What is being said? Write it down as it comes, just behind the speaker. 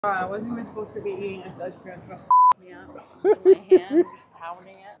I wasn't even supposed to be eating this ice cream. It's gonna f me up. With my hand, just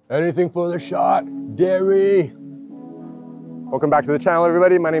pounding it. Anything for the shot, dairy. Welcome back to the channel,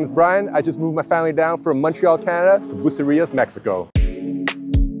 everybody. My name is Brian. I just moved my family down from Montreal, Canada to Bucerias, Mexico.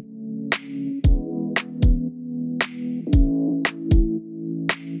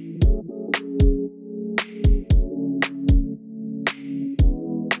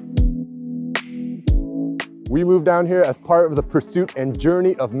 We moved down here as part of the pursuit and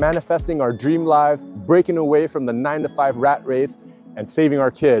journey of manifesting our dream lives, breaking away from the 9-to-5 rat race, and saving our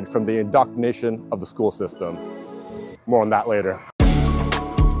kid from the indoctrination of the school system. More on that later.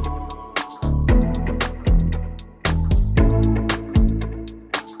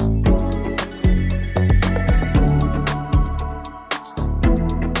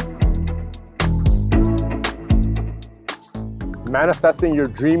 Manifesting your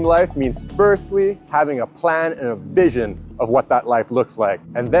dream life means firstly having a plan and a vision of what that life looks like,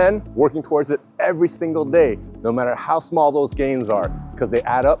 and then working towards it every single day, no matter how small those gains are, because they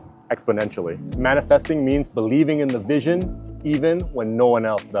add up exponentially. Manifesting means believing in the vision even when no one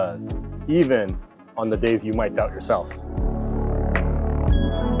else does, even on the days you might doubt yourself.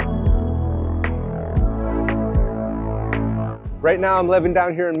 Right now I'm living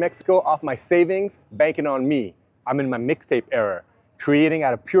down here in Mexico off my savings, banking on me. I'm in my mixtape era, creating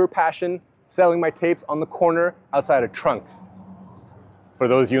out of pure passion, selling my tapes on the corner outside of Trunks. For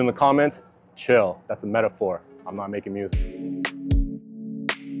those of you in the comments, chill, that's a metaphor. I'm not making music.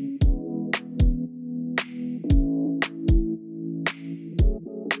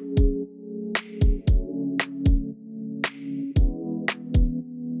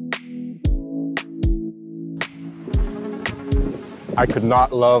 I could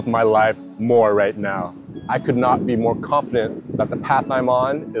not love my life more right now. I could not be more confident that the path I'm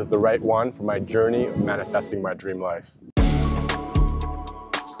on is the right one for my journey of manifesting my dream life.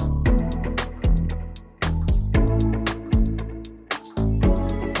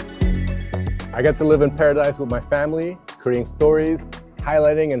 I get to live in paradise with my family, creating stories,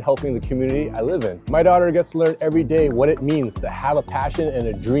 highlighting and helping the community I live in. My daughter gets to learn every day what it means to have a passion and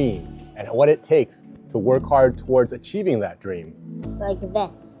a dream, and what it takes to work hard towards achieving that dream. Like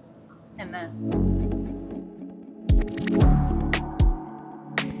this. And this.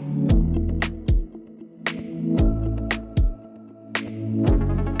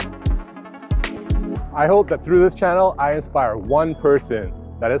 I hope that through this channel, I inspire one person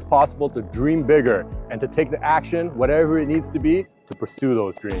that it's possible to dream bigger and to take the action, whatever it needs to be, to pursue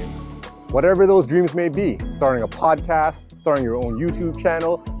those dreams. Whatever those dreams may be, starting a podcast, starting your own YouTube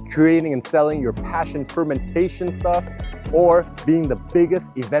channel, creating and selling your passion fermentation stuff, or being the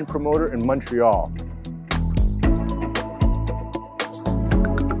biggest event promoter in Montreal.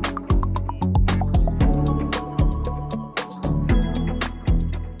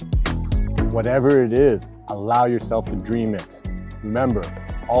 Whatever it is, allow yourself to dream it. Remember,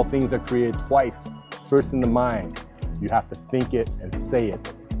 all things are created twice. First in the mind, you have to think it and say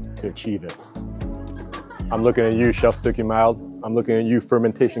it to achieve it. I'm looking at you, Chef Sticky Mild. I'm looking at you,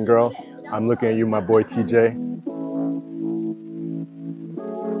 Fermentation Girl. I'm looking at you, my boy TJ.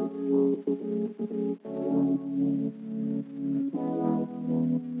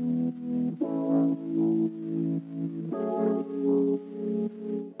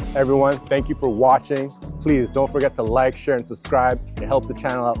 Everyone, thank you for watching. Please don't forget to like, share, and subscribe. It helps the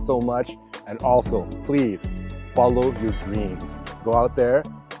channel out so much. And also, please follow your dreams. Go out there,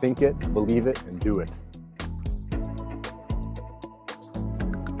 think it, believe it, and do it.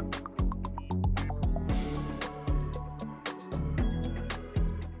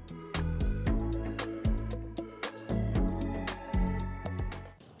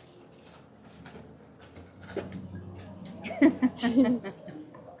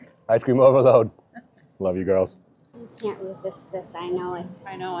 Ice cream overload. Love you, girls. You can't resist this, I know it.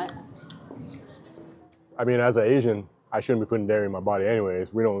 I know it. I mean, as an Asian, I shouldn't be putting dairy in my body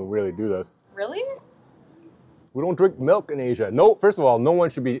anyways. We don't really do this. Really? We don't drink milk in Asia. No, first of all, no one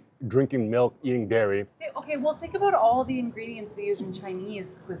should be drinking milk, eating dairy. Okay, well think about all the ingredients they use in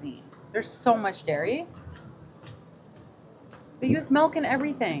Chinese cuisine. There's so much dairy. They use milk in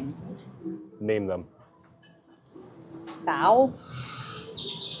everything. Name them. Bao.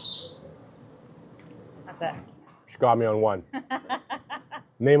 That's it. She got me on one.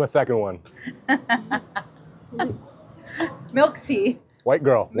 Name a second one. Milk tea. White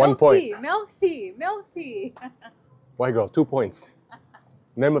girl, Milk 1 point. tea. Milk tea. Milk tea. White girl, 2 points.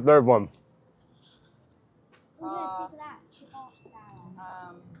 Name a third one. Walnut.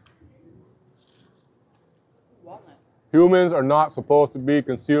 Humans are not supposed to be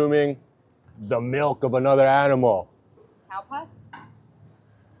consuming the milk of another animal. Cow pus?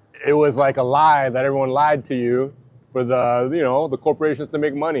 it was like a lie that everyone lied to you for the, the corporations to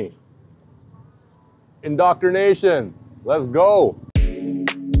make money. Indoctrination. Let's go.